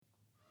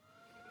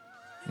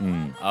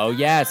Oh,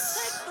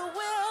 yes.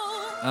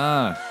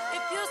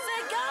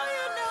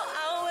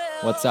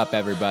 What's up,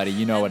 everybody?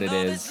 You know what it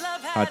is.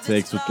 Hot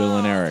Takes with Bill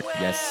and Eric.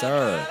 Yes,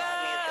 sir.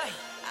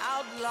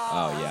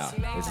 Oh, yeah.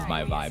 This is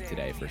my vibe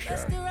today for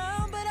sure.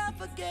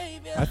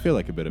 I feel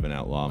like a bit of an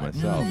outlaw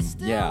myself.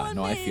 Yeah,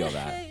 no, I feel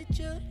that.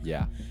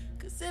 Yeah.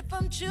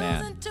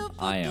 Man,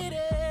 I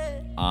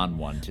am on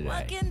one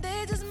today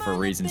for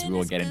reasons we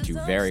will get into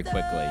very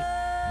quickly.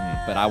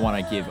 But I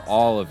want to give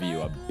all of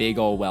you a big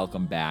old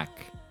welcome back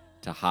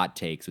to Hot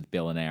Takes with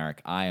Bill and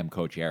Eric. I am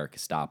Coach Eric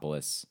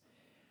Kostopoulos.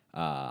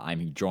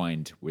 I'm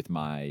joined with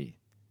my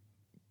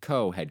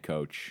co-head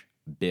coach,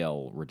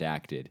 Bill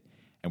Redacted.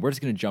 And we're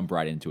just going to jump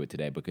right into it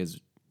today because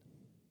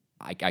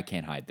I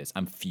can't hide this.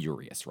 I'm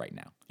furious right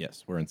now.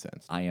 Yes, we're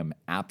incensed. I am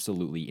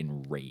absolutely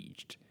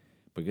enraged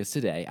because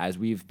today, as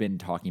we've been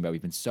talking about,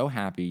 we've been so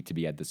happy to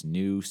be at this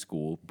new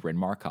school, Bryn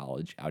Mawr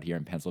College, out here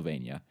in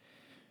Pennsylvania.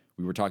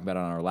 We were talking about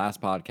it on our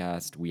last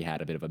podcast. We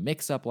had a bit of a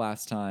mix-up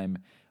last time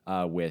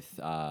with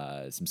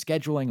some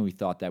scheduling, and we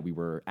thought that we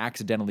were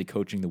accidentally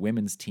coaching the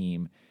women's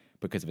team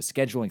because of a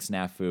scheduling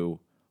snafu.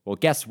 Well,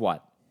 guess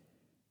what?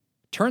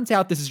 Turns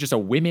out this is just a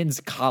women's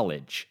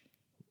college.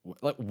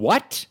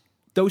 What?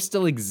 Those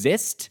still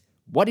exist?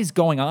 What is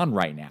going on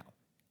right now?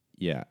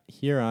 Yeah,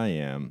 here I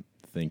am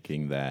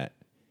thinking that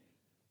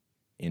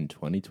in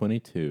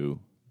 2022,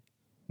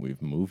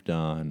 we've moved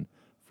on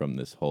from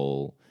this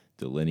whole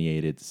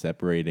delineated,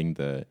 separating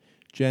the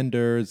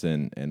genders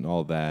and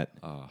all that.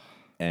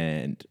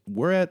 And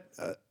we're at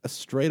a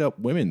straight-up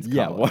women's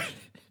college. What?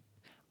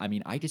 I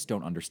mean, I just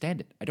don't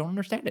understand it. I don't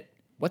understand it.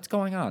 What's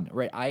going on?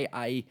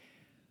 Right?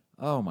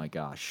 Oh my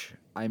gosh.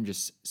 I'm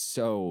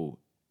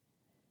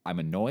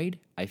annoyed.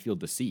 I feel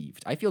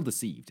deceived.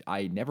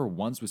 I never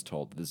once was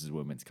told that this is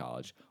women's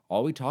college.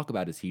 All we talk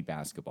about is heat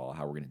basketball,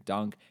 how we're going to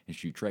dunk and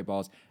shoot trey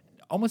balls.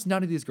 Almost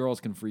none of these girls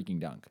can freaking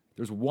dunk.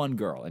 There's one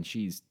girl, and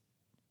she's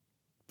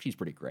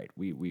pretty great.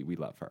 We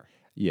love her.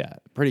 Yeah,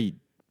 pretty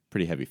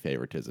heavy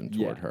favoritism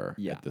toward her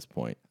yeah. at this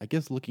point. I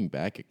guess looking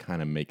back, it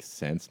kind of makes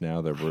sense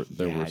now. There were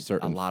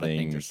certain a lot of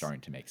things are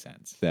starting to make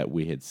sense that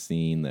we had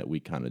seen that we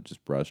kind of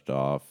just brushed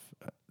off.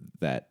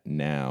 That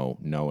now,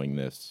 knowing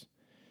this,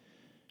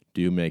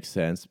 do make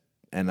sense.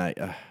 And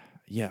I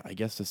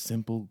guess a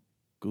simple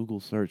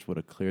Google search would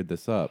have cleared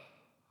this up,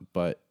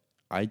 but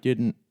I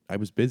didn't. I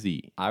was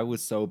busy. I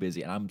was so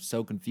busy, and I'm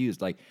so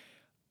confused. Like,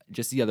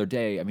 just the other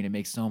day, I mean, it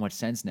makes so much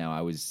sense now.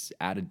 I was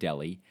at a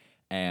deli,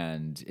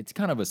 and it's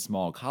kind of a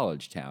small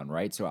college town,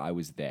 right? So I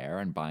was there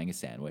and buying a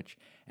sandwich,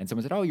 and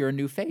someone said, "Oh, you're a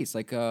new face.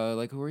 Like who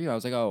are you?" I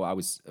was like, "Oh," I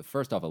was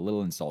first off a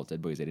little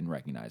insulted because they didn't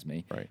recognize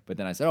me. Right. But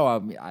then I said,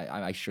 "Oh,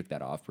 I shook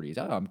that off pretty easy.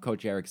 Oh, I'm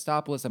Coach Eric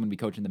Kostopoulos. I'm going to be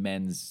coaching the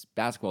men's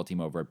basketball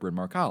team over at Bryn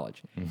Mawr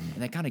College." And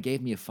that kind of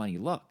gave me a funny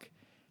look,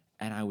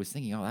 and I was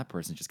thinking, "Oh, that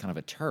person's just kind of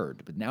a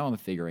turd." But now I'm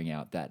figuring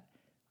out that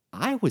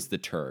I was the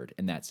turd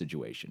in that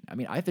situation. I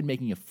mean, I've been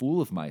making a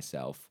fool of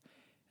myself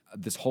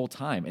this whole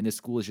time, and this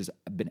school has just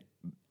been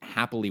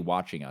happily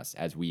watching us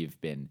as we've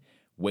been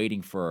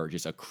waiting for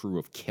just a crew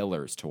of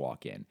killers to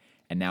walk in.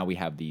 And now we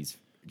have these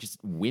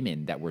just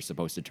women that we're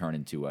supposed to turn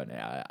into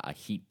a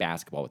heat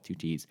basketball with two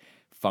T's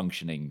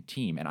functioning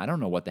team. And I don't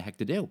know what the heck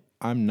to do.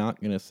 I'm not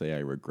going to say I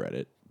regret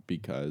it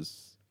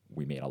because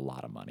We made a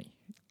lot of money.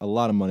 a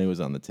lot of money was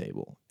on the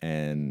table.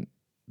 And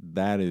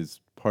that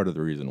is part of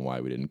the reason why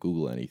we didn't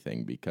Google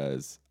anything,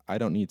 because I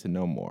don't need to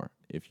know more.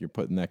 If you're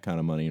putting that kind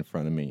of money in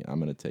front of me, I'm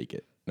going to take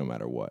it no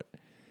matter what.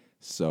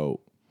 So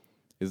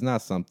it's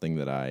not something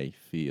that I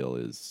feel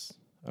is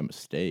a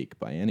mistake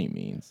by any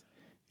means.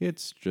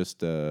 It's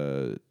just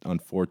a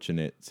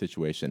unfortunate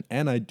situation.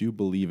 And I do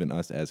believe in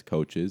us as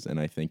coaches. And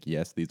I think,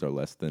 yes, these are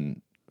less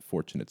than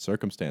fortunate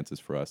circumstances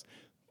for us.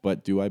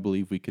 But do I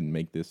believe we can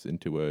make this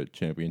into a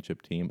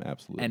championship team?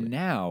 Absolutely. And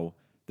now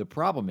the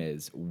problem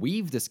is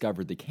we've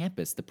discovered the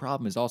campus. The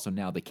problem is also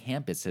now the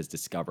campus has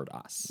discovered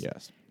us.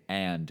 Yes.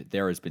 And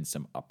there has been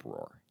some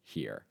uproar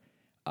here,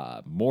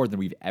 more than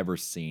we've ever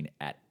seen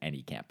at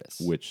any campus.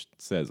 Which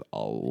says a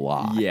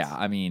lot. Yeah,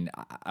 I mean,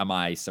 am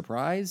I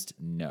surprised?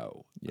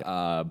 No.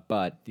 Yeah.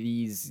 But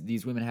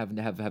these women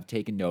have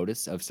taken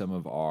notice of some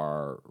of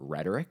our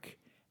rhetoric.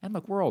 And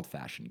look, we're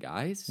old-fashioned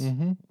guys.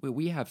 Mm-hmm.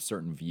 We have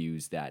certain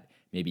views that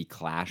maybe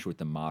clash with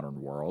the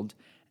modern world.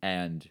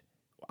 And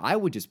I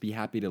would just be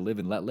happy to live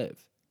and let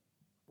live,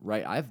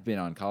 right? I've been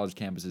on college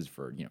campuses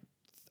for,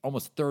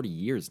 almost 30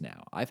 years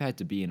now. I've had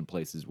to be in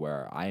places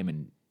where I am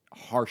in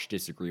harsh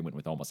disagreement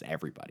with almost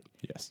everybody.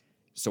 Yes.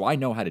 So I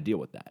know how to deal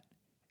with that.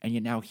 And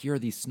yet now here are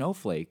these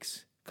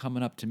snowflakes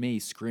coming up to me,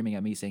 screaming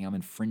at me, saying I'm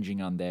infringing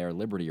on their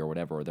liberty or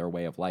whatever, or their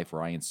way of life,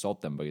 or I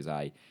insult them because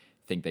I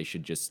think they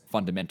should just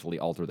fundamentally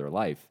alter their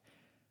life.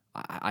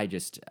 I'm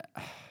just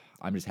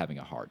having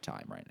a hard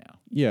time right now.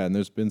 Yeah, and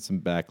there's been some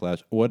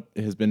backlash. What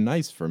has been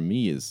nice for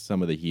me is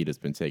some of the heat has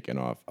been taken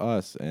off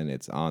us, and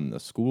it's on the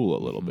school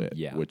a little bit,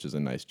 yeah. which is a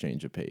nice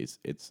change of pace.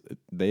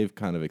 They've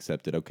kind of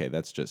accepted, okay,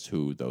 that's just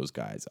who those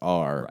guys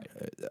are.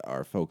 Right.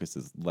 Our focus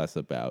is less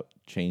about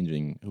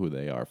changing who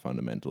they are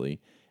fundamentally,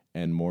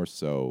 and more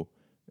so,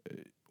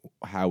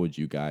 how would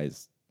you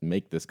guys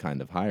make this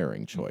kind of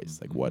hiring choice?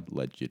 Like, what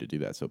led you to do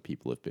that? So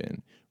people have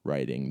been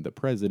writing the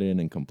president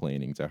and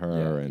complaining to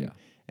her,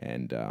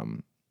 and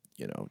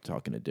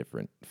talking to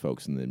different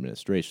folks in the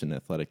administration,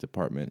 athletic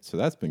department. So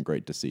that's been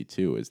great to see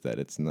too. Is that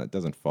it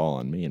doesn't fall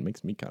on me and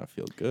makes me kind of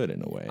feel good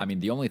in a way. I mean,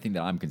 the only thing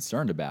that I'm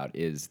concerned about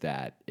is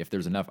that if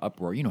there's enough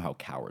uproar, you know how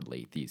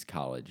cowardly these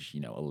college,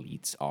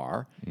 elites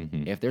are.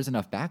 If there's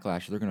enough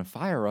backlash, they're going to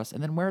fire us,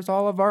 and then where's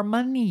all of our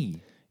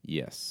money?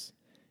 Yes.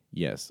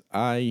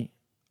 I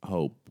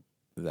hope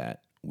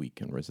that we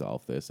can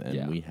resolve this,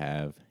 and we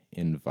have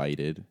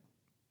invited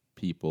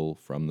people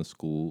from the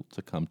school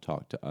to come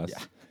talk to us.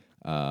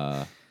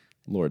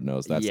 Lord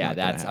knows that's not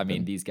gonna happen. I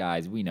mean, these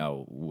guys, we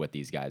know what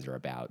these guys are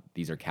about.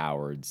 These are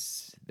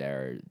cowards.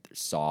 They're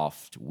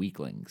soft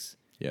weaklings.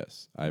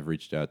 Yes. I've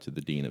reached out to the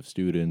dean of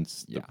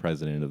students, the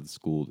president of the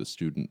school, the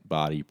student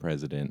body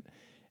president,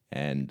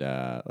 and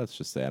let's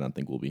just say I don't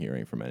think we'll be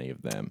hearing from any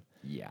of them.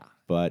 Yeah.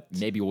 But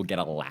maybe we'll get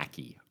a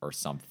lackey or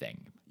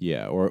something.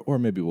 Yeah, or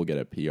maybe we'll get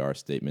a PR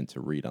statement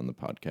to read on the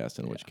podcast,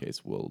 in which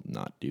case we'll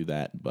not do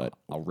that. But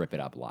I'll rip it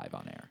up live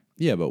on air.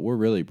 Yeah, but we're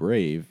really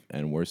brave,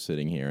 and we're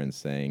sitting here and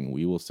saying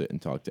we will sit and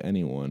talk to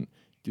anyone.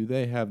 Do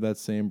they have that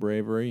same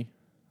bravery?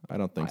 I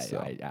don't think so.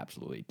 I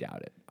absolutely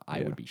doubt it.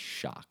 I would be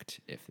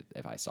shocked if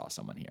I saw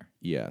someone here.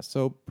 Yeah,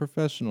 so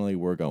professionally,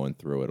 we're going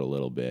through it a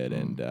little bit,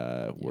 and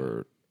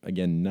we're,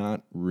 again,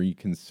 not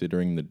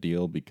reconsidering the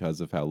deal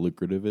because of how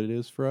lucrative it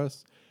is for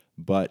us,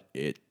 but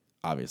it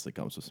obviously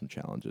comes with some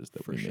challenges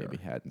that we maybe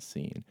hadn't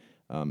seen.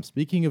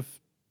 Speaking of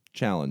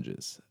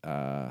challenges,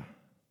 well,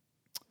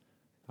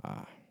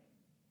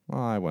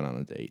 I went on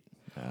a date.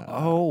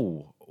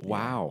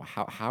 Wow.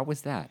 How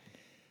was that?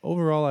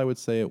 Overall, I would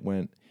say it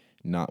went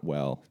not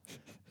well.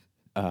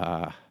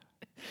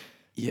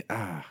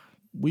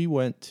 We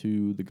went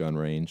to the gun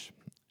range,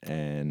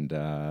 and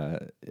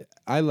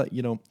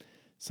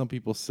some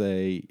people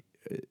say,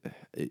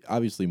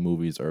 obviously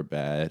movies are a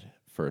bad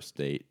first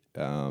date.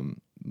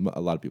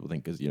 A lot of people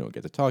think because you don't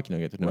get to talk, you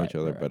don't get to know each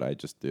other, but I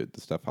just, the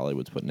stuff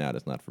Hollywood's putting out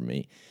is not for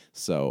me.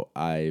 So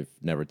I've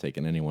never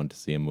taken anyone to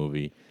see a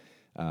movie,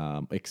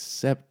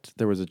 except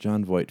there was a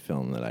Jon Voight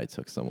film that I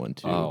took someone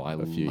to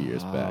a few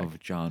years back.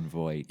 Jon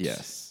Voight.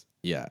 Yes.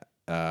 Yeah.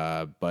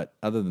 But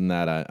other than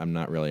that, I'm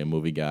not really a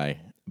movie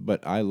guy.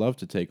 But I love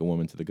to take a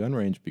woman to the gun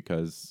range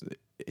because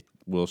it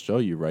will show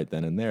you right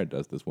then and there,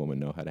 does this woman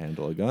know how to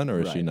handle a gun,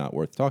 or is she not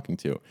worth talking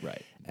to?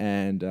 Right.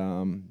 And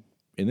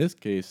in this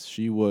case,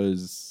 she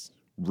was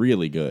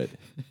really good.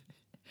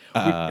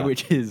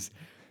 Which is,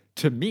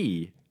 to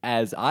me,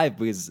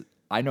 because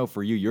I know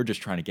for you, you're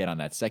just trying to get on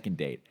that second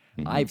date.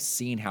 I've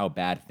seen how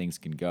bad things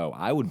can go.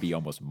 I would be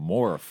almost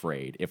more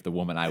afraid if the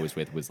woman I was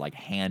with was like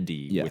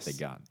handy with a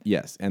gun.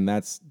 Yes, and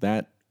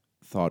that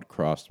thought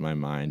crossed my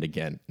mind.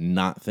 Again,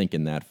 not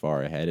thinking that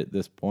far ahead at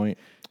this point.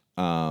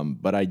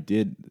 But I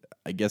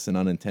guess an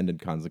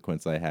unintended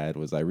consequence I had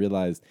was I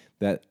realized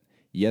that,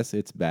 yes,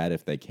 it's bad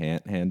if they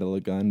can't handle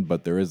a gun,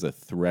 but there is a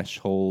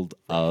threshold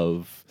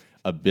of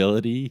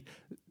ability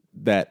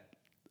that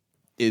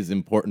is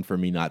important for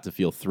me not to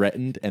feel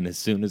threatened. And as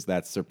soon as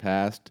that's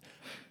surpassed,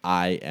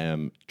 I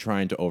am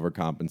trying to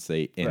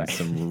overcompensate in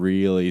some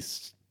really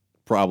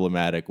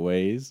problematic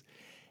ways.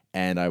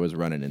 And I was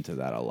running into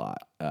that a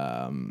lot.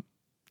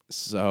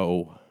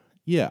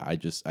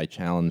 I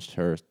challenged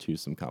her to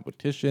some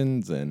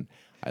competitions, and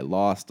I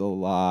lost a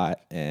lot.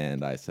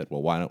 And I said,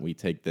 well, why don't we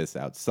take this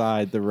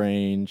outside the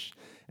range?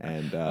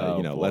 And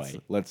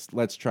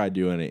let's try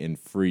doing it in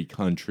free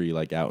country,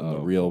 like out in the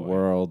real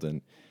world.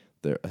 And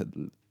there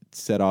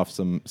set off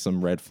some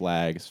red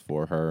flags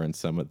for her and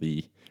some of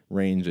the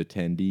range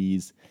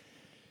attendees.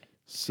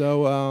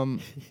 So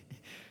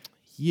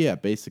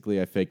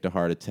basically I faked a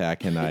heart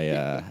attack and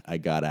I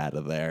got out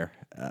of there.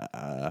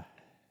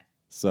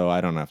 So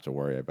I don't have to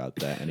worry about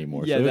that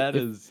anymore.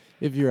 So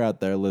if you're out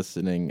there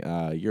listening,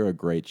 you're a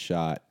great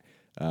shot.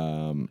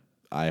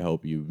 I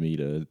hope you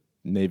meet a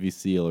Navy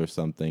SEAL or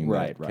something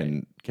that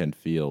can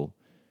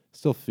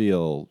still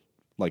feel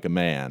like a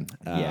man.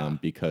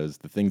 Because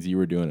the things you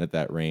were doing at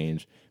that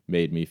range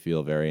made me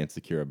feel very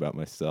insecure about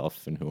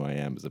myself and who I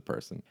am as a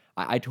person.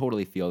 I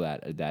totally feel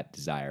that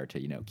desire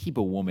to, keep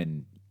a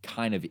woman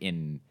kind of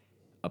in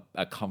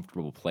a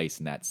comfortable place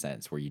in that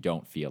sense where you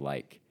don't feel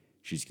like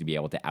she's going to be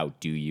able to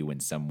outdo you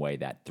in some way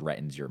that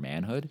threatens your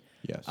manhood.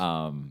 Yes.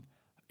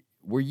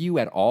 Were you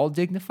at all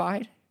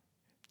dignified?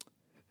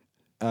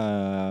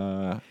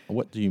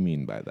 What do you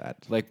mean by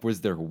that? Like,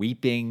 was there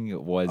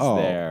weeping? Was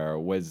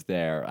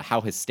there,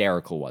 how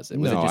hysterical was it?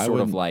 Was it just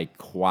sort of like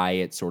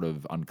quiet, sort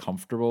of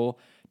uncomfortable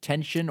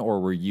tension,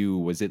 or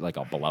was it like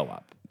a blow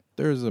up?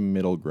 There's a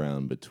middle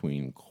ground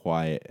between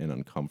quiet and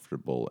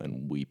uncomfortable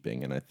and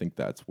weeping, and I think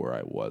that's where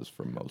I was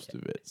for most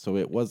of it. So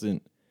I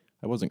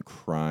wasn't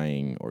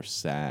crying or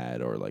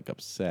sad or like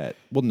upset.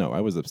 Well, no,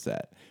 I was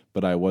upset,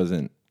 but I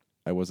wasn't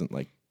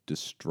like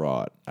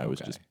distraught. I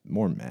was Okay. just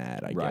more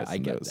mad, I Right, guess. I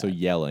and get so that.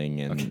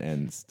 yelling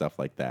and stuff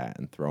like that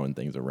and throwing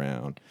things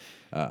around.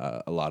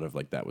 A lot of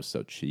like that was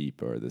so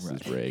cheap or this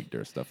is rigged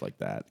or stuff like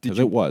that. Because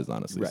you- it was,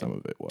 honestly, Right. some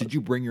of it was. Did you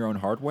bring your own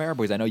hardware?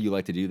 Because I know you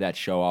like to do that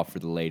show off for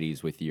the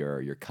ladies with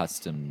your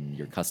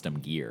custom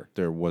gear.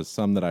 There was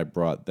some that I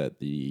brought that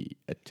the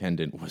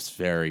attendant was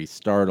very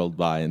startled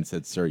by and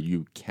said, "Sir,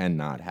 you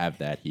cannot have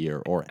that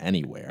here or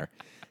anywhere."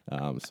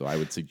 So I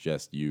would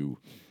suggest you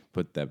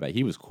put that back.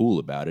 He was cool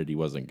about it. He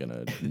wasn't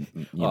gonna,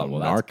 That's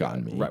narc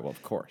on good. me. Right. Well,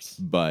 of course.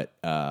 But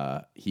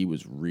he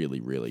was really,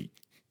 really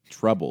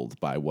troubled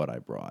by what I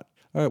brought.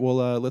 All right,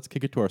 well, let's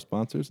kick it to our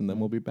sponsors, and then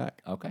we'll be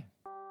back. Okay.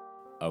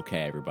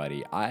 Okay,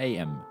 everybody. I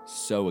am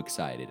so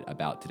excited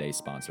about today's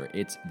sponsor.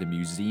 It's the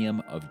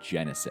Museum of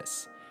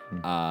Genesis.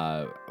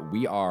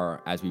 We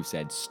are, as we've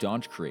said,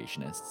 staunch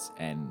creationists,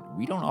 and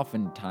we don't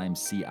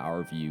oftentimes see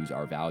our views,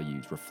 our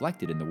values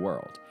reflected in the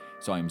world.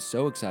 So I'm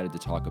so excited to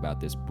talk about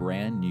this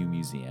brand new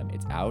museum.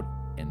 It's out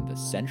in the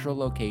central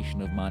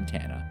location of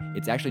Montana.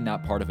 It's actually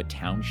not part of a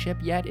township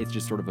yet. It's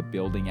just sort of a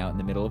building out in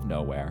the middle of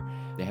nowhere.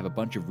 They have a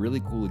bunch of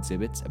really cool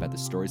exhibits about the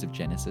stories of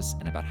Genesis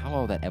and about how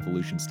all that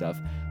evolution stuff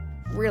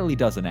really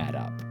doesn't add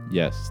up.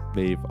 Yes,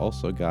 they've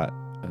also got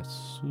a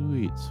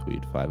sweet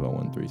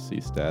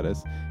 501(c)(3)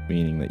 status,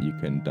 meaning that you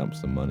can dump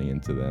some money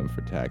into them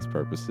for tax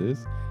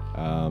purposes.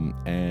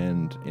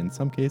 And in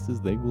some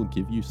cases, they will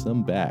give you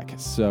some back.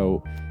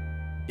 So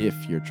if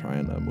you're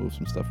trying to move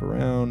some stuff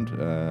around,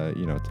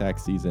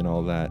 tax season,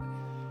 all that,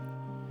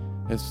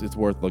 it's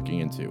worth looking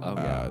into. Oh,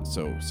 yeah.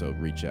 So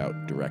reach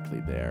out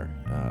directly there.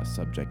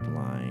 Subject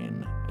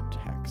line,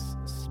 tax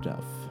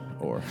stuff,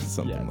 or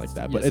something Yes, like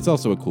that. But yes. it's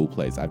also a cool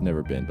place. I've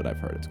never been, but I've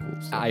heard it's cool.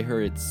 So. I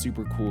heard it's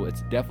super cool.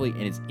 It's definitely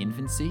in its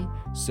infancy.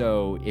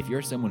 So if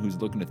you're someone who's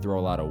looking to throw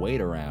a lot of weight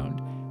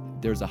around,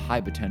 there's a high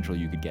potential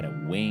you could get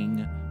a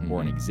wing or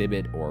an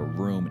exhibit or a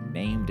room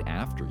named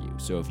after you.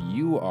 So if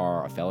you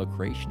are a fellow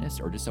creationist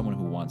or just someone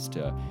who wants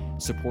to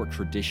support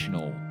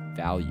traditional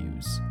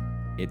values,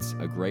 it's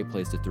a great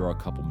place to throw a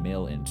couple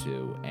mil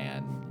into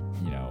and,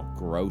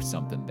 grow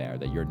something there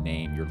that your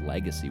name, your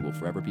legacy will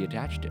forever be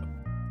attached to.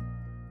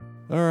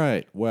 All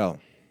right. Well,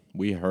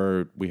 we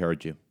heard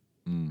you.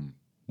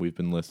 We've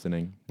been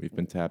listening. We've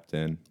been tapped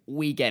in.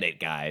 We get it,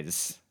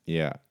 guys.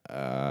 Yeah.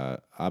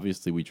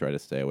 Obviously, we try to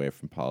stay away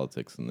from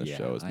politics in this Yeah,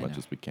 show as I much know.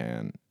 as we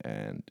can.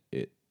 And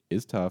it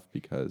is tough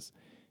because,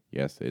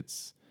 yes,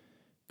 it's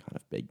kind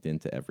of baked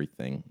into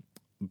everything.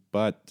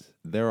 But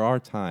there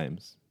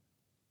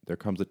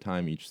comes a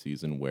time each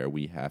season where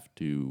we have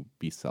to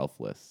be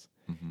selfless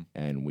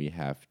and we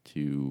have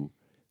to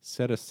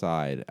set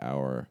aside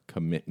our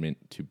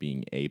commitment to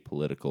being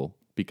apolitical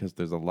because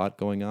there's a lot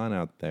going on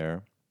out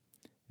there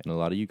and a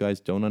lot of you guys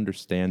don't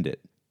understand it.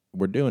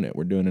 We're doing it.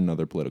 We're doing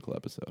another political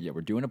episode. Yeah, we're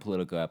doing a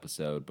political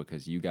episode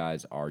because you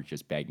guys are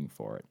just begging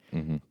for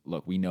it.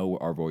 Look, we know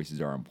our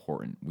voices are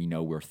important. We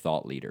know we're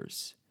thought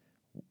leaders.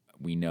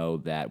 We know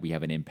that we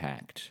have an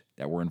impact,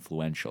 that we're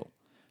influential.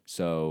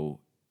 So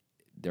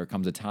there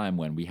comes a time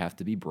when we have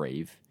to be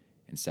brave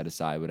and set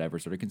aside whatever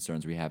sort of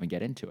concerns we have and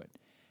get into it.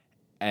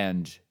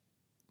 And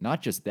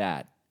not just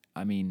that,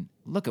 I mean,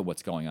 look at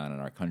what's going on in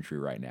our country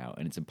right now,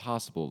 and it's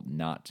impossible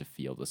not to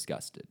feel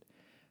disgusted.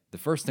 The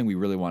first thing we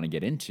really want to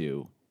get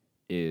into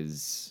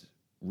is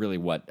really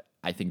what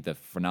I think the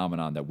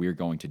phenomenon that we're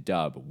going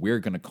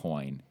to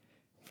coin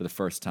for the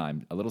first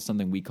time, a little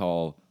something we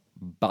call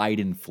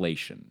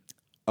Bidenflation.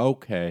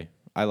 Okay.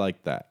 I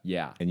like that.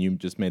 Yeah. And you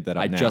just made that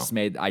up I now. just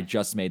made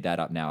that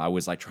up now. I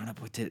was like trying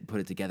to put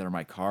it together in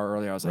my car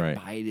earlier. I was like,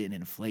 Right. Biden,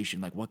 inflation,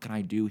 like what can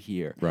I do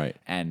here? Right.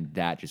 And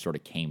that just sort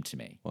of came to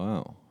me.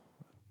 Wow.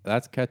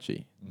 That's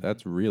catchy.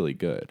 That's really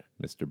good.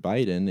 Mr.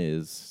 Biden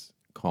is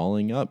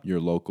calling up your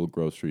local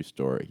grocery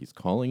store. He's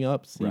calling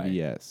up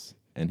CVS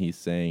and he's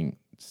saying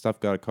stuff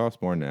got to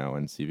cost more now.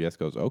 And CVS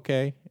goes,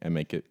 okay, and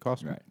make it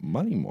cost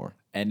money more.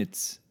 And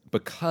it's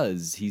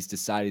because he's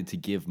decided to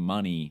give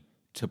money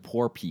to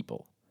poor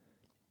people.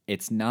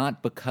 It's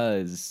not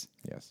because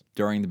Yes.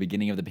 during the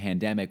beginning of the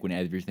pandemic when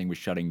everything was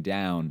shutting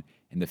down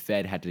and the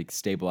Fed had to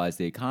stabilize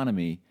the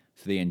economy,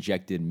 so they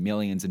injected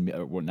billions and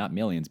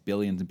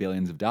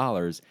billions of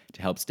dollars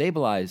to help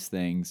stabilize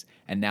things,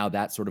 and now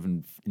that sort of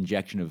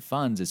injection of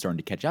funds is starting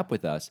to catch up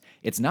with us.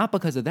 It's not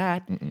because of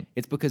that.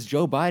 It's because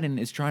Joe Biden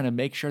is trying to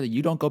make sure that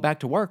you don't go back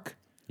to work.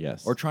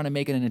 Yes. Or trying to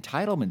make it an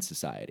entitlement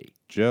society.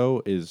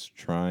 Joe is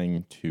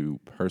trying to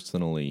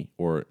personally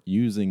or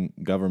using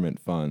government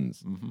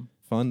funds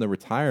fund the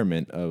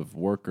retirement of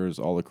workers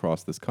all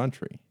across this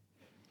country.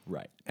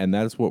 Right. And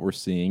that's what we're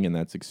seeing, and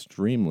that's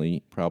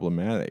extremely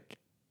problematic.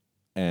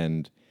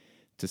 And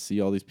to see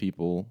all these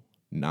people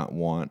not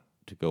want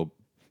to go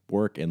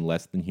work in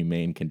less than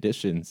humane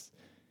conditions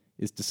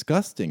is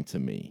disgusting to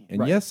me. And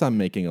Right. yes, I'm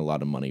making a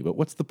lot of money, but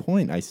what's the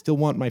point? I still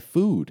want my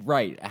food.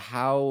 Right.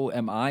 How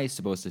am I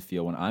supposed to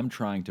feel when I'm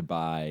trying to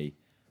buy,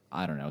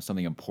 I don't know,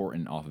 something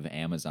important off of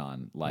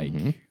Amazon? Like,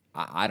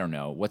 I don't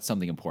know. What's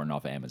something important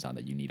off of Amazon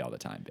that you need all the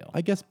time, Bill?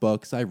 I guess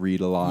books, I read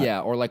a lot. Yeah,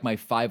 or like my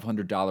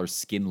 $500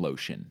 skin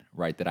lotion,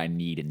 right, that I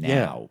need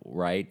now,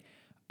 right?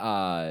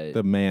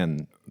 The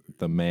man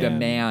the man. The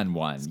man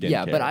one.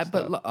 Yeah, skincare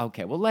but stuff.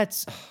 okay, well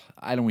let's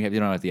I don't we have you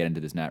don't have to get into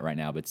this net right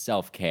now, but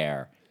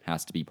self-care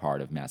has to be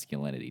part of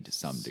masculinity to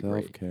some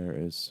degree. Self-care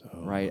is so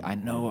Right? I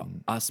know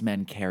us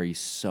men carry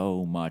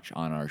so much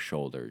on our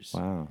shoulders.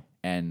 Wow.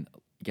 And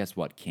guess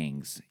what,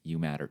 kings? You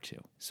matter too.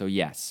 So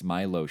yes,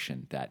 my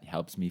lotion that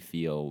helps me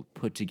feel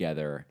put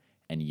together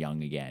and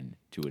young again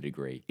to a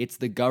degree. It's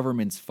the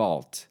government's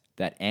fault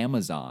that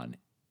Amazon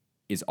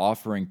is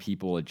offering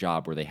people a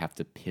job where they have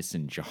to piss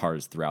in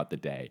jars throughout the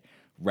day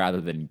rather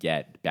than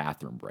get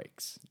bathroom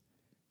breaks.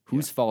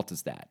 Whose fault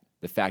is that?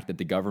 The fact that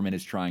the government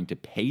is trying to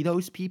pay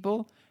those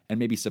people and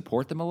maybe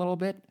support them a little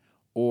bit?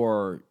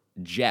 Or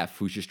Jeff,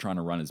 who's just trying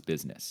to run his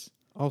business?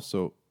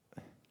 Also,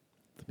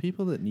 the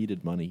people that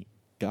needed money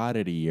got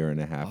it a year and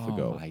a half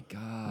ago. Oh my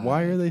God.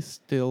 Why are they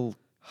still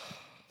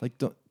like?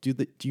 Do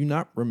you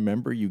not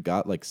remember you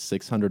got like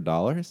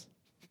 $600?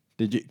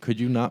 Could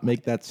you not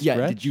make that stretch?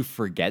 Yeah, did you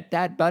forget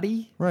that,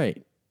 buddy?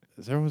 Right.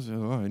 There was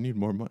I need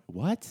more money.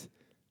 What?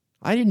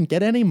 I didn't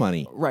get any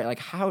money. Right, like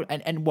how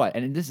and what?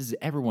 And this is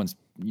everyone's,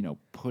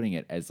 putting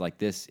it as like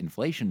this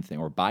inflation thing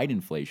or Biden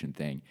inflation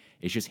thing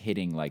is just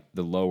hitting like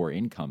the lower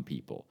income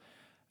people.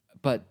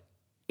 But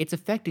it's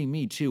affecting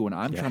me too when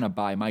I'm trying to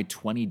buy my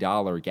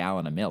 $20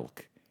 gallon of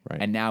milk. Right.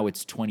 And now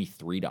it's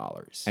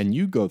 $23. And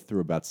you go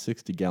through about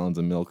 60 gallons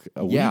of milk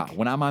a yeah, week.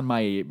 when I'm on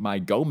my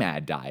Go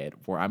Mad diet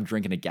where I'm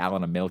drinking a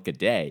gallon of milk a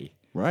day,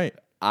 Right.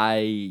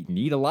 I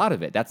need a lot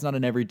of it. That's not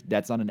an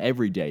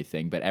everyday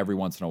thing, but every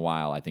once in a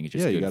while I think it's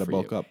just Yeah, good you got to for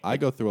bulk you. up. I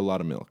go through a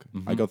lot of milk.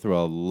 I go through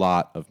a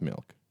lot of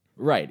milk.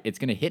 Right. It's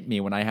going to hit me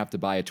when I have to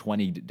buy a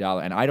 $20,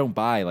 and I don't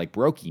buy like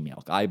brokey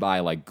milk. I buy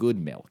like good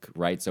milk,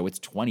 right? So it's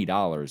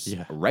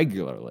 $20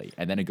 regularly,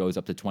 and then it goes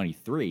up to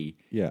 $23.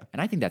 Yeah.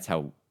 And I think that's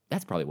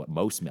probably what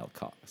most milk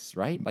costs,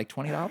 right? Like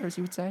 $20,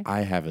 you would say?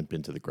 I haven't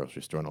been to the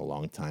grocery store in a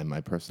long time.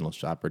 My personal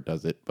shopper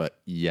does it, but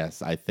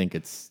yes, I think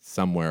it's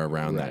somewhere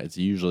around that. Right. It's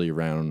usually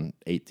around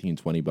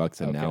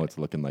 $18-20, and now Okay. it's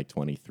looking like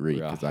 23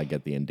 because I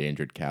get the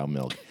endangered cow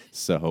milk.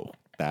 So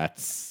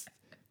that's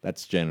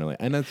generally,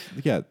 and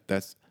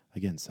that's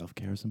again,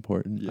 self-care is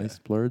important. I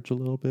splurge a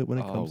little bit when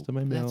it comes to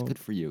my milk. That's good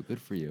for you. Good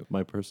for you.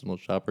 My personal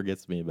shopper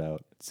gets me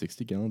about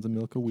 60 gallons of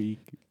milk a week,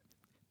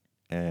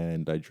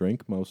 and I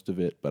drink most of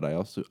it, but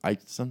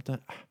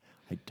sometimes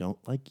I don't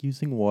like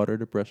using water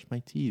to brush my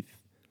teeth.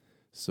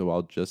 So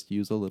I'll just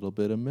use a little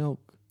bit of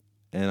milk.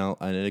 And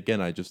again,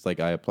 I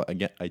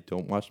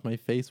don't wash my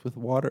face with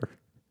water.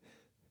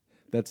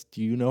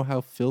 Do you know how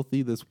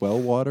filthy this well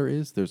water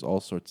is? There's all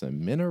sorts of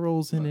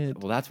minerals in it.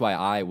 Well, that's why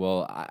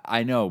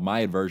I know my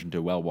aversion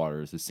to well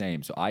water is the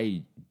same. So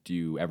I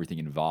do everything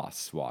in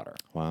Voss water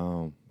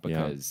Wow.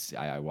 because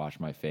I wash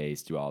my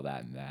face, do all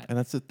that and that. And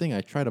that's the thing.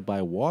 I try to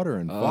buy water,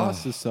 and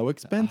Voss is so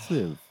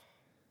expensive.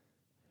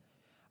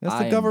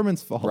 That's the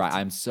government's fault. Right.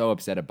 I'm so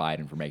upset at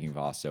Biden for making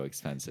Voss so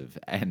expensive.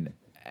 And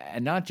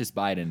not just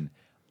Biden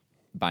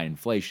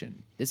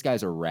inflation. This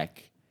guy's a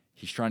wreck.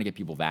 He's trying to get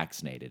people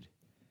vaccinated.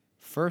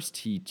 First,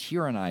 he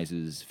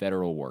tyrannizes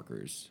federal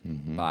workers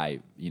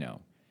by,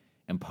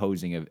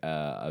 imposing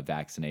a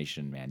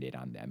vaccination mandate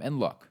on them. And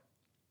look,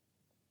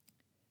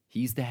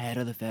 he's the head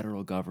of the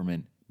federal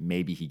government.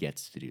 Maybe he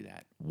gets to do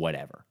that.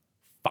 Whatever.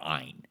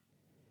 Fine.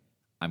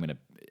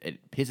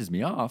 It pisses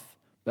me off,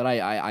 but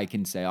I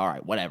can say, all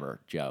right,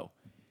 whatever, Joe.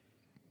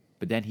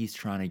 But then he's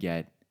trying to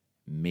get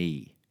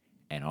me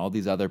and all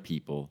these other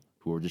people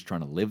who are just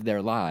trying to live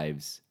their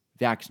lives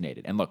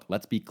vaccinated. And look,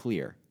 let's be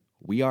clear.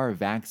 We are a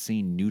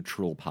vaccine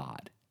neutral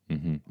pod.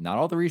 Not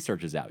all the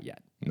research is out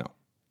yet. No.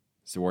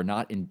 So we're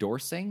not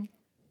endorsing,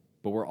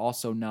 but we're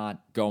also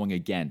not going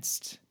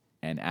against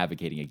and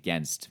advocating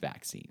against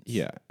vaccines.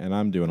 Yeah, and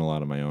I'm doing a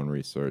lot of my own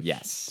research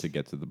to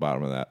get to the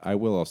bottom of that. I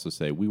will also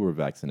say we were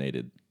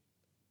vaccinated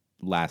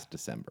last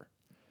December.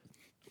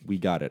 We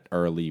got it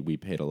early. We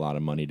paid a lot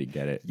of money to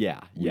get it.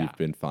 We've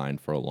been fine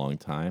for a long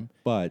time,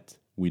 but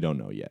we don't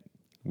know yet.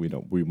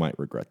 We might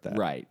regret that.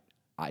 Right.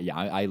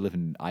 I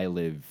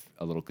live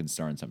a little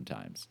concerned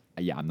sometimes.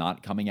 I'm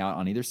not coming out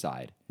on either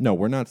side. No,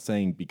 we're not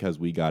saying because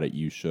we got it,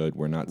 you should.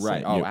 We're not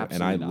saying. Oh, And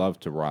absolutely I not. love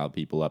to rile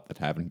people up that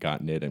haven't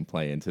gotten it and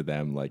play into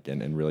them,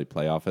 and really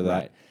play off of that.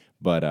 Right.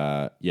 But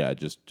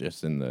just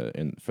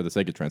for the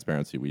sake of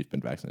transparency, we've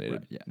been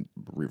vaccinated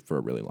for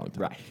a really long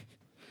time. Right.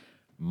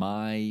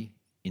 My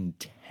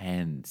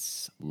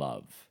intense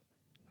love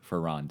for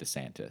Ron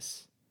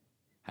DeSantis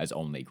has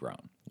only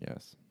grown.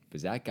 Yes.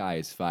 Because that guy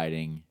is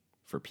fighting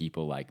for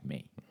people like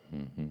me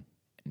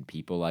and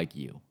people like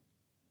you,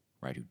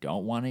 right, who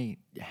don't want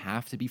to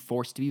have to be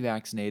forced to be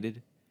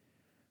vaccinated,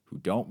 who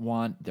don't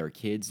want their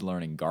kids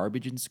learning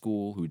garbage in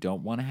school, who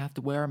don't want to have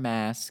to wear a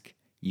mask,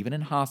 even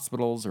in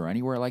hospitals or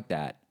anywhere like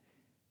that.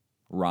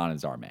 Ron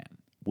is our man.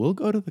 We'll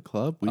go to the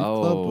club. We've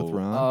clubbed with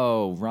Ron.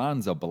 Oh,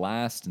 Ron's a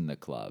blast in the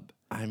club.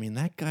 I mean,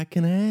 that guy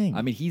can hang.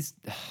 I mean, he's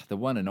the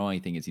one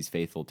annoying thing is he's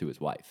faithful to his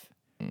wife.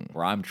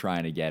 Where I'm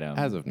trying to get him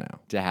As of now.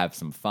 to have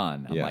some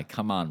fun. I'm like,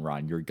 come on,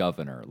 Ron, you're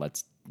governor.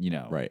 Let's,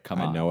 Right. come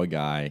on. I know a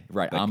guy.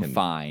 Right, that I'm can-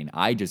 fine.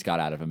 I just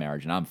got out of a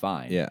marriage and I'm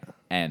fine. Yeah.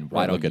 And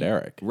why Right, don't look at you-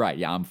 Eric. Right,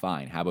 yeah, I'm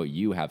fine. How about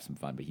you have some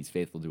fun? But he's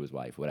faithful to his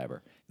wife,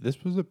 whatever.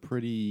 this was a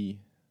pretty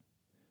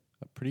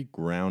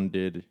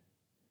grounded,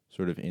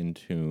 sort of in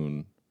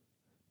tune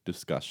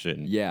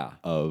discussion Yeah.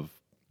 of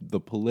the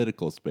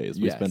political space.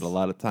 We spend a Yes.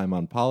 lot of time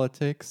on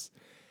politics,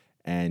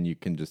 and you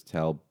can just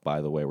tell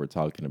by the way we're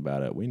talking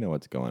about it. We know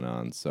what's going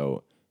on.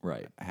 So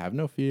Right. have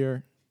no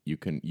fear. You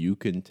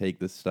can take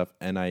this stuff,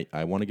 and I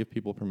want to give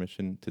people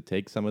permission to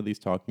take some of these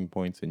talking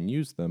points and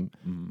use them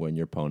when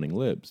you're poning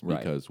libs, Right.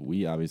 because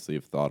we obviously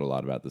have thought a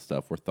lot about this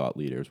stuff. We're thought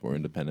leaders. We're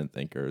independent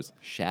thinkers.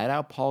 Shout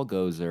out Paul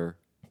Gozer.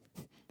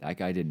 That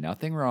guy did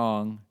nothing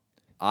wrong.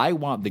 I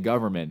want the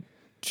government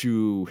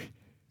to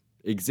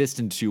exist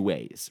in two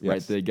ways, right?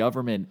 Yes. The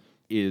government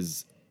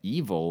is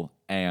evil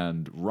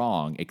and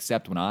wrong,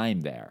 except when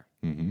I'm there,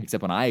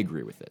 except when I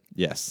agree with it,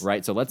 Yes.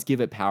 right? So let's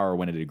give it power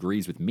when it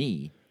agrees with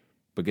me,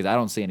 because I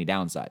don't see any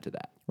downside to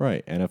that.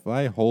 Right. And if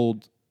I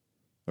hold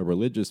a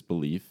religious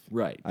belief,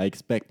 Right. I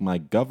expect my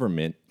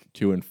government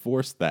to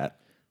enforce that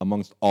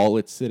amongst all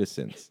its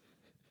citizens.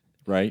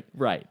 Right?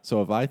 Right.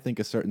 So if I think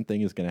a certain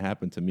thing is going to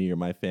happen to me or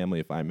my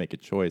family if I make a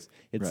choice,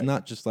 it's Right.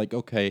 not just like,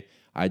 okay,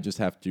 I just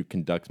have to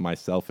conduct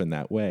myself in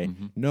that way.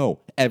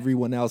 No,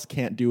 everyone else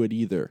can't do it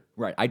either.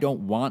 Right. I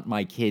don't want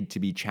my kid to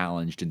be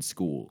challenged in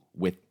school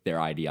with their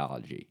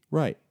ideology.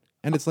 Right.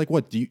 And it's like,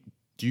 what, do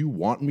you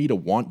want me to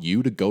want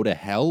you to go to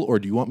hell, or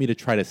do you want me to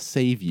try to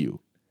save you?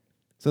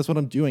 So that's what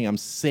I'm doing. I'm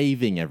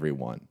saving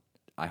everyone.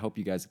 I hope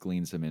you guys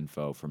glean some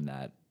info from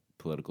that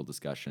political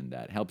discussion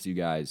that helps you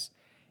guys.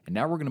 And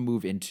now we're going to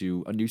move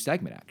into a new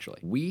segment, actually.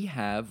 We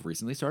have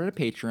recently started a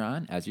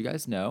Patreon. As you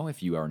guys know,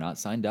 if you are not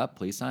signed up,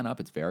 please sign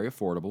up. It's very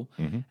affordable.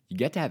 You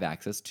get to have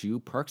access to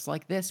perks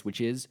like this, which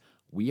is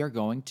we are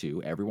going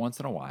to, every once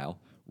in a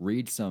while,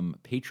 read some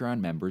Patreon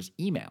members'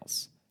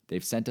 emails.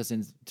 They've sent us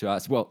in to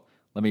us. Well,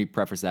 let me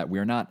preface that.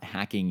 We're not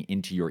hacking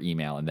into your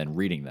email and then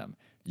reading them.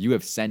 You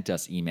have sent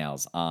us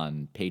emails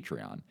on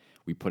Patreon.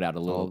 We put out a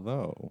little...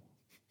 Although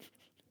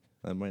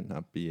that might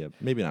not be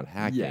maybe not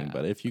hacking, Yeah.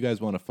 but if you guys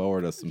want to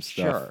forward us some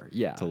stuff Sure,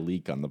 yeah. to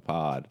leak on the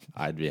pod,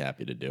 I'd be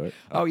happy to do it.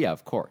 Oh, yeah,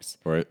 of course.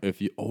 Or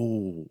if you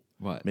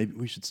What? maybe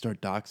we should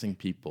start doxing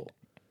people.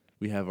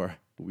 We have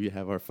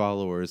our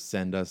followers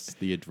send us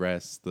the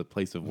address, the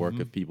place of work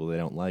of people they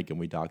don't like, and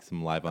we dox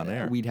them live on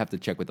air. We'd have to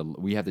check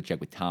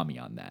with Tommy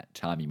on that.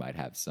 Tommy might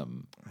have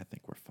some. I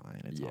think we're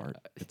fine. It's Yeah. art.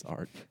 It's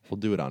art. We'll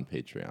do it on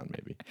Patreon,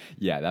 maybe.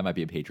 Yeah, that might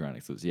be a Patreon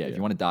exclusive. Yeah, if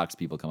you want to dox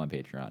people, come on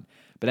Patreon.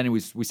 But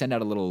anyways, we send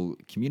out a little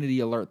community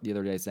alert the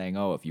other day saying,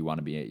 "Oh, if you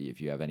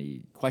have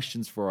any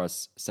questions for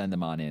us, send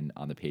them on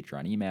the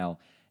Patreon email,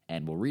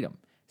 and we'll read them."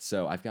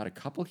 So I've got a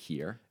couple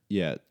here.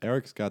 Yeah,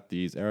 Eric's got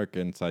these. Eric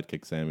and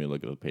Sidekick Sammy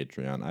look at the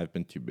Patreon. I've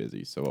been too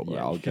busy, so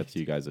Yeah. I'll get to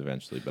you guys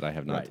eventually, but I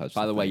have not Right. touched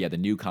By the way, thing. yeah, the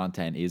new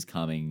content is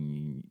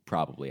coming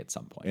probably at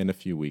some point. In a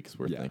few weeks,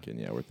 we're Yeah. thinking.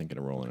 Yeah, we're thinking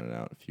of rolling it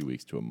out a few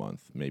weeks to a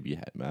month, maybe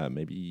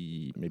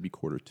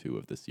quarter 2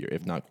 of this year,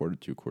 if not quarter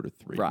 2, quarter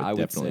 3. Right, but I would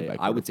definitely say by I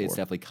quarter would say it's 4.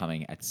 definitely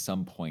coming at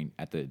some point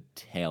at the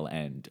tail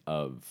end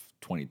of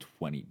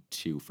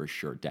 2022 for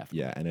sure, definitely.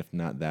 Yeah, and if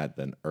not that,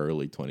 then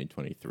early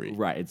 2023.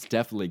 Right, it's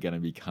definitely going to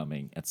be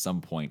coming at some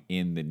point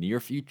in the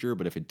near future,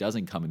 but if it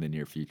doesn't come in the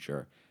near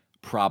future,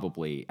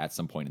 probably at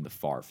some point in the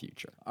far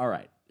future. All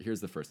right, here's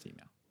the first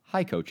email.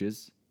 Hi,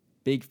 coaches.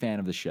 Big fan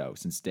of the show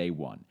since day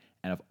one,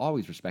 and I've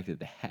always respected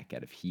the heck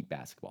out of Heat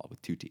basketball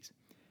with 2 T's.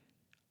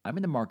 I'm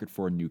in the market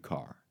for a new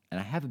car, and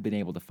I haven't been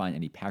able to find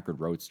any Packard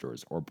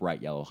Roadsters or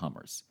bright yellow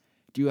Hummers.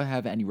 Do you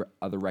have any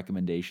other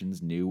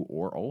recommendations, new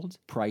or old?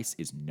 Price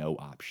is no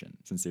option.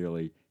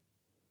 Sincerely,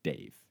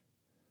 Dave.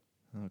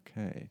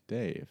 Okay,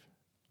 Dave.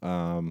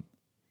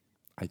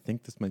 I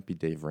think this might be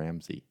Dave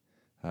Ramsey,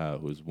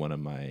 who's one of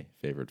my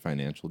favorite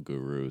financial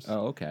gurus.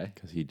 Oh, okay.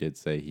 Because he did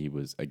say he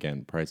was,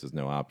 again, price is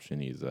no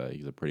option. He's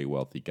a pretty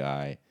wealthy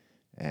guy,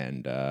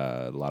 and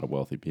a lot of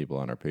wealthy people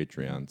on our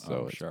Patreon.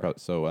 So sure.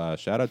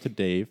 Shout out to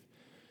Dave.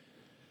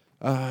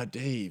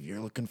 Dave, you're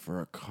looking for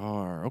a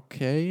car.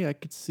 Okay, I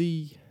could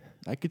see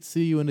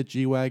you in a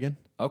G-Wagon.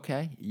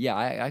 Okay. Yeah,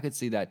 I could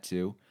see that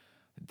too.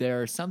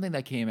 There's something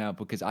that came out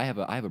because I have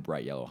a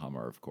bright yellow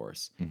Hummer, of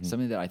course.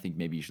 Something that I think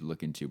maybe you should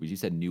look into, because you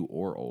said new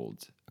or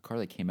old. A car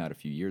that came out a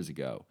few years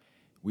ago.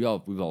 We've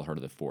all heard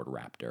of the Ford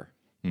Raptor,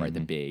 right? The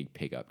big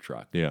pickup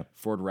truck. Yeah.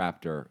 Ford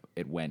Raptor,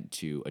 it went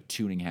to a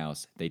tuning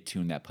house. They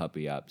tuned that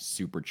puppy up,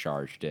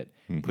 supercharged it,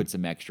 put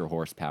some extra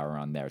horsepower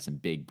on there, some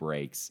big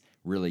brakes,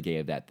 really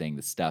gave that thing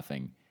the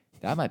stuffing.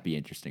 That might be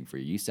interesting for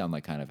you. You sound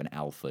like kind of an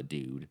alpha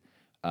dude.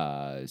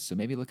 So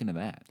maybe look into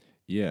that.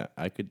 Yeah,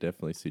 I could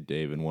definitely see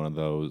Dave in one of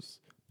those.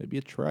 Maybe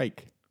a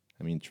trike.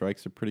 I mean,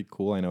 trikes are pretty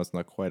cool. I know it's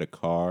not quite a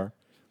car,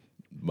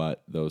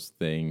 but those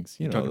things,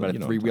 you know. Talking about a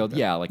three-wheeled,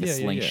 like a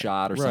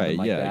slingshot or something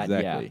like that.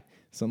 Exactly. Yeah.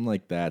 Something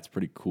like that's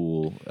pretty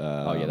cool.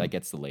 Oh, yeah, that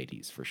gets the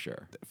ladies for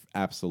sure.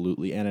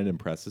 Absolutely, and it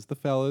impresses the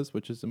fellas,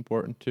 which is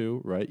important too,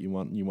 right? You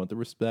want the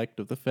respect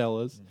of the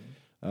fellas.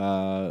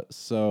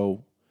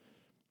 So,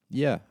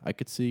 yeah, I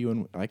could see you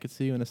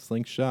in a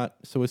slingshot.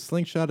 So, a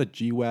slingshot, a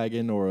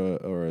G-Wagon,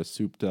 or a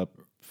souped up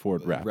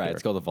Ford Raptor. Right,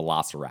 it's called a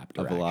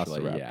Velociraptor. A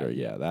actually, Velociraptor,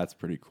 yeah, that's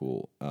pretty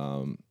cool.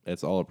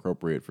 It's all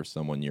appropriate for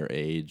someone your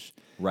age.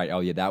 Right. Oh,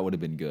 yeah, that would have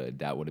been good.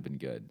 That would have been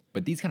good.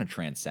 But these kind of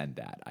transcend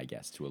that, I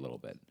guess, to a little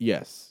bit.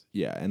 Yes,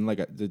 yeah, and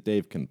like the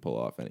Dave can pull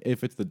off, and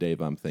if it's the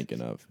Dave I'm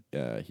thinking of,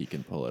 he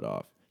can pull it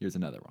off. Here's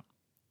another one.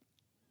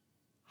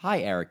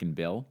 Hi, Eric and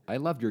Bill. I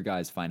loved your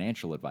guys'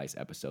 financial advice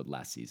episode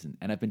last season,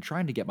 and I've been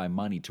trying to get my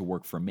money to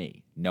work for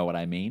me. Know what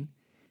I mean?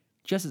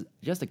 Just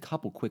a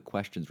couple quick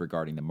questions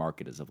regarding the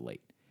market as of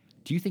late.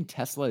 Do you think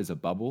Tesla is a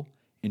bubble?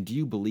 And do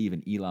you believe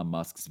in Elon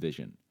Musk's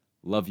vision?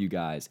 Love you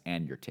guys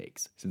and your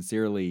takes.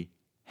 Sincerely,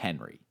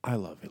 Henry. I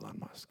love Elon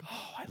Musk.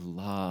 Oh, I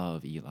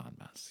love Elon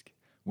Musk.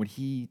 When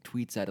he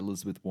tweets at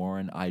Elizabeth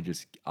Warren, I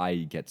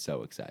get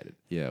so excited.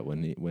 Yeah,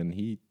 when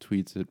he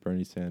tweets at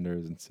Bernie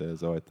Sanders and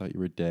says, "Oh, I thought you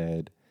were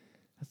dead,"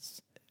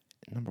 that's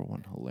number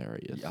one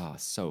hilarious. Ah,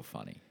 so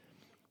funny.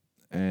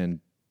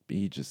 And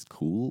be just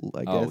cool,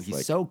 I guess. Oh,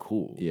 he's so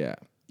cool. Yeah.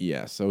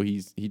 Yeah, so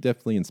he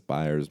definitely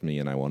inspires me,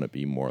 and I want to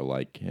be more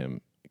like him.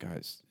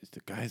 Guys,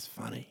 the guy's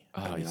funny.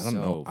 Oh, I he's don't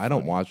know. so I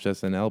don't funny. watch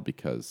SNL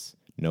because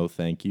no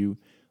thank you.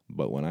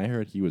 But when I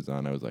heard he was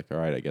on, I was like, all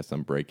right, I guess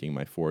I'm breaking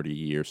my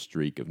 40-year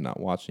streak of not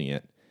watching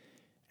it.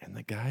 And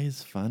the guy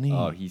is funny.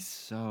 Oh, he's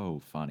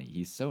so funny.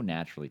 He's so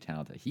naturally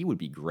talented. He would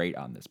be great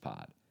on this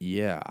pod.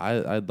 Yeah,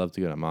 I'd love to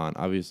get him on.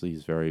 Obviously,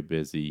 he's very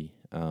busy.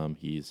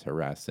 He's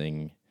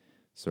harassing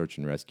search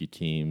and rescue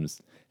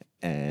teams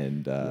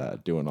and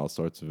doing all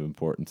sorts of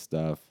important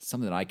stuff.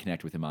 Something that I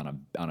connect with him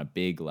on a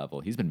big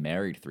level. He's been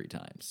married 3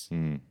 times,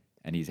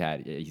 and he's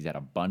had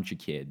a bunch of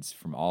kids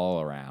from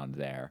all around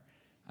there.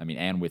 I mean,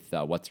 and with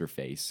what's her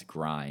face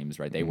Grimes,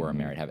 right? They were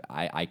married.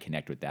 I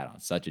connect with that on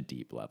such a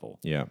deep level.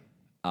 Yeah.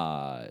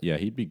 Yeah,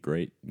 he'd be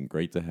great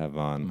to have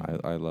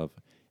on. I love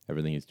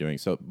everything he's doing.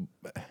 So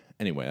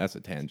anyway, that's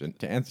a tangent.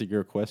 To answer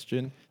your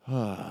question,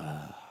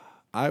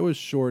 I was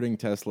shorting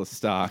Tesla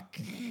stock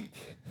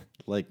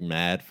like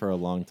mad for a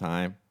long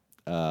time.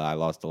 I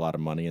lost a lot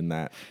of money in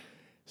that.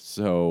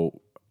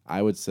 So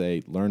I would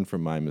say learn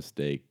from my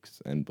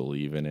mistakes and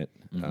believe in it.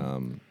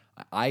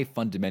 I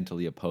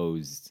fundamentally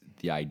opposed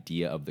the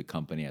idea of the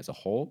company as a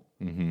whole,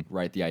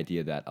 right? The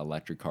idea that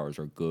electric cars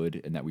are good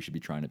and that we should be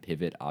trying to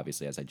pivot.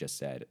 Obviously, as I just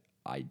said,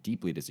 I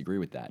deeply disagree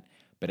with that.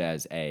 But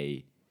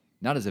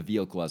not as a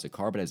vehicle as a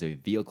car, but as a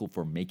vehicle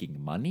for making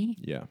money,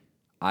 Yeah.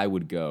 I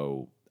would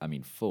go,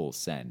 full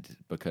send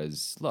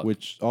because look.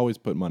 Which always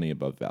put money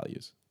above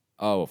values.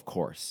 Oh, of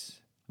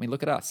course.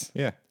 Look at us.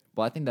 Yeah.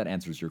 Well, I think that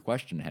answers your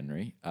question,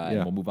 Henry. And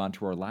Yeah. we'll move on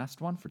to our last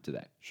one for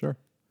today. Sure.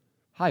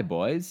 Hi,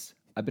 boys.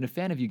 I've been a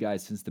fan of you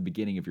guys since the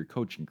beginning of your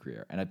coaching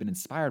career, and I've been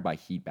inspired by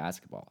Heat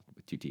basketball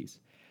with 2 T's.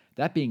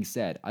 That being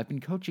said, I've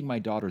been coaching my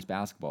daughter's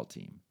basketball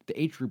team.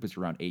 The age group is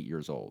around 8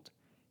 years old.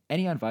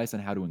 Any advice on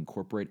how to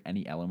incorporate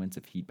any elements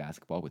of Heat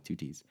basketball with 2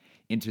 T's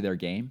into their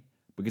game?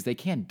 Because they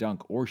can't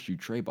dunk or shoot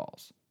tray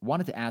balls.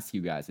 Wanted to ask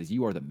you guys, as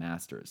you are the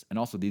masters, and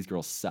also these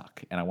girls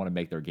suck, and I want to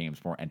make their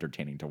games more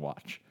entertaining to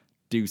watch.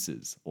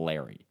 Deuces,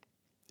 Larry.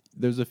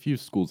 There's a few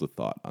schools of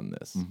thought on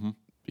this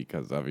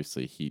because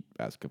obviously Heat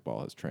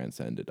basketball has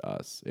transcended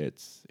us.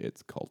 It's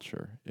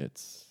culture.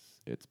 It's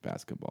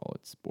basketball.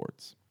 It's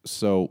sports.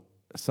 So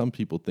some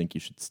people think you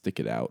should stick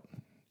it out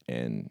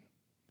and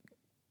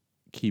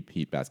keep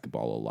Heat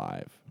basketball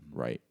alive,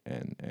 right?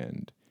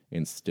 And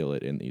instill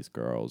it in these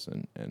girls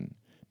and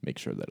make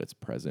sure that it's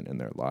present in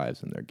their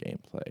lives and their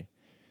gameplay.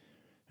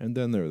 And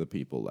then there are the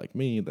people like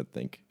me that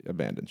think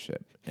abandon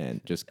ship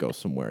and just go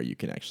somewhere you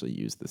can actually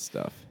use this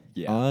stuff.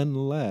 Yeah.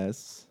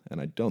 Unless,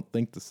 and I don't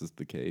think this is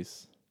the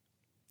case,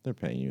 they're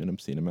paying you an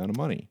obscene amount of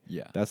money.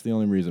 Yeah. That's the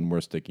only reason we're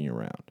sticking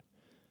around.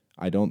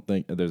 I don't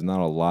think there's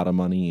not a lot of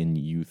money in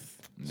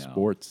youth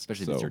sports.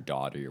 Especially if it's your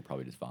daughter, you're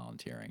probably just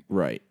volunteering.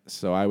 Right.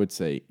 So I would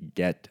say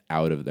get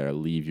out of there,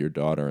 leave your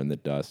daughter in the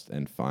dust,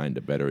 and find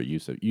a better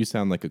use of. You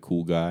sound like a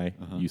cool guy.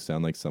 You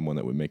sound like someone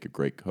that would make a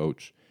great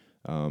coach.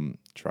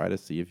 Try to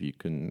see if you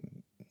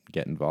can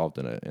get involved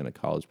in a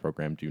college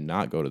program. Do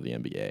not go to the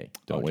NBA.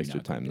 Don't waste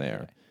your time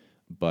there.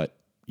 But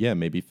yeah,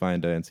 maybe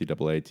find an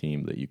NCAA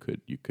team that you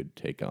could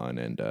take on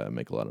and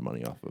make a lot of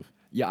money off of.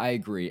 Yeah, I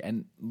agree.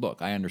 And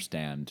look, I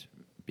understand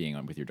being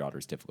on with your daughter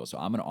is difficult. So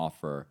I'm going to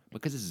offer,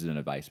 because this is an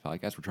advice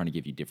podcast, we're trying to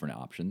give you different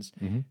options.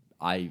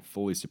 I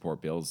fully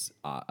support Bill's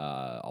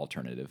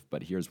alternative,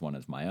 but here's one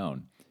of my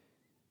own.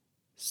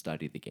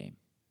 Study the game.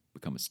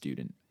 Become a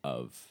student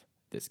of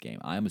this game.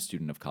 I'm a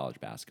student of college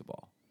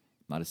basketball,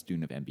 not a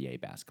student of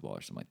NBA basketball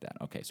or something like that.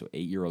 Okay, so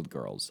 8-year-old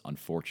girls,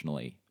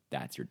 unfortunately,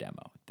 that's your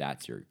demo.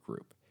 That's your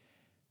group.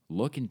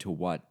 Look into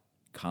what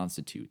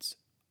constitutes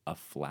a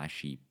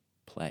flashy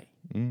play.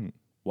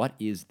 What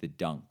is the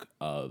dunk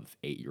of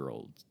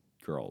 8-year-old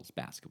girls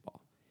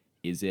basketball?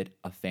 Is it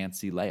a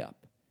fancy layup?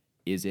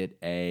 Is it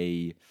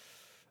a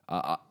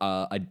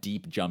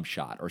deep jump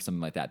shot or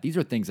something like that? These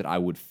are things that I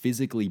would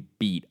physically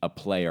beat a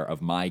player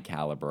of my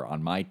caliber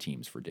on my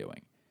teams for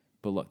doing.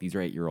 But look, these are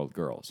 8-year-old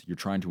girls. You're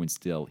trying to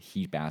instill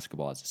Heat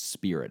basketball as a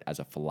spirit, as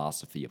a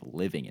philosophy of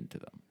living into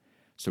them.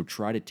 So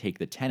try to take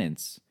the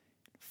tenets,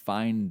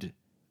 find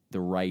the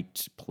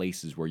right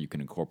places where you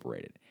can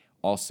incorporate it.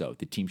 Also,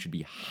 the team should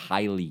be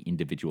highly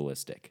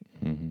individualistic.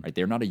 Right?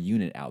 They're not a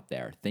unit out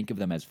there. Think of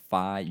them as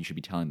five. You should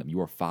be telling them you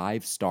are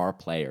 5-star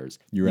players.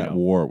 You're at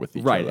war with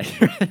each Right.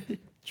 other,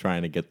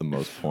 trying to get the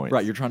most points.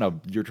 Right. You're trying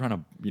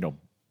to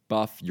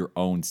buff your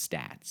own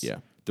stats. Yeah.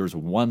 There's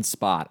one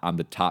spot on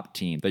the top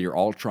team that you're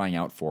all trying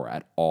out for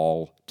at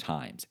all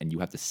times, and you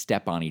have to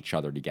step on each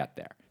other to get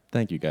there.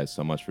 Thank you guys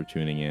so much for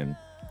tuning in.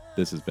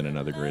 This has been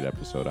another great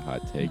episode of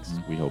Hot Takes.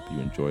 We hope you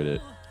enjoyed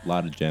it. A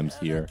lot of gems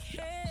here,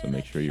 so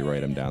make sure you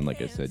write them down.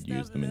 Like I said,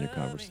 use them in your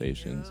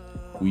conversations.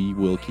 We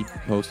will keep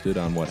you posted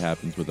on what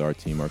happens with our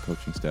team, our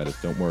coaching status.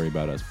 Don't worry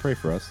about us. Pray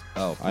for us.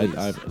 Oh, please.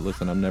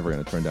 Listen, I'm never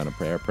going to turn down a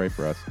prayer. Pray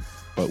for us,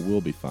 but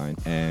we'll be fine.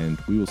 And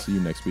we will see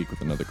you next week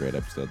with another great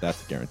episode.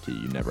 That's a guarantee.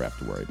 You never have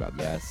to worry about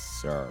that. Yes,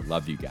 sir.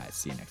 Love you guys.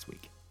 See you next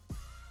week.